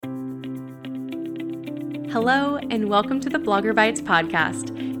Hello, and welcome to the Bloggerbytes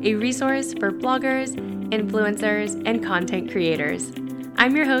podcast, a resource for bloggers, influencers, and content creators.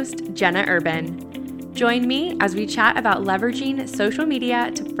 I'm your host, Jenna Urban. Join me as we chat about leveraging social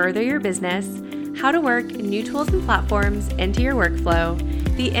media to further your business, how to work new tools and platforms into your workflow,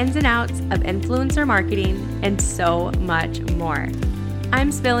 the ins and outs of influencer marketing, and so much more.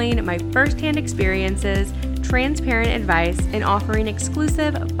 I'm spilling my firsthand experiences, transparent advice, and offering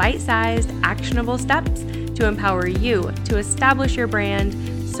exclusive, bite-sized, actionable steps to empower you to establish your brand,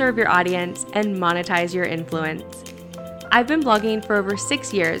 serve your audience, and monetize your influence. I've been blogging for over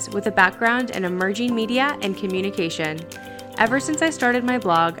 6 years with a background in emerging media and communication. Ever since I started my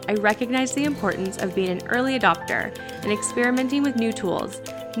blog, I recognized the importance of being an early adopter and experimenting with new tools.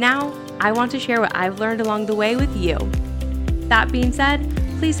 Now, I want to share what I've learned along the way with you. That being said,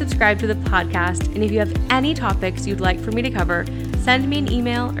 please subscribe to the podcast, and if you have any topics you'd like for me to cover, send me an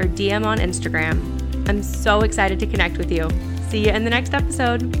email or DM on Instagram. I'm so excited to connect with you. See you in the next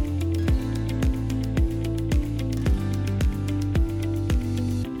episode.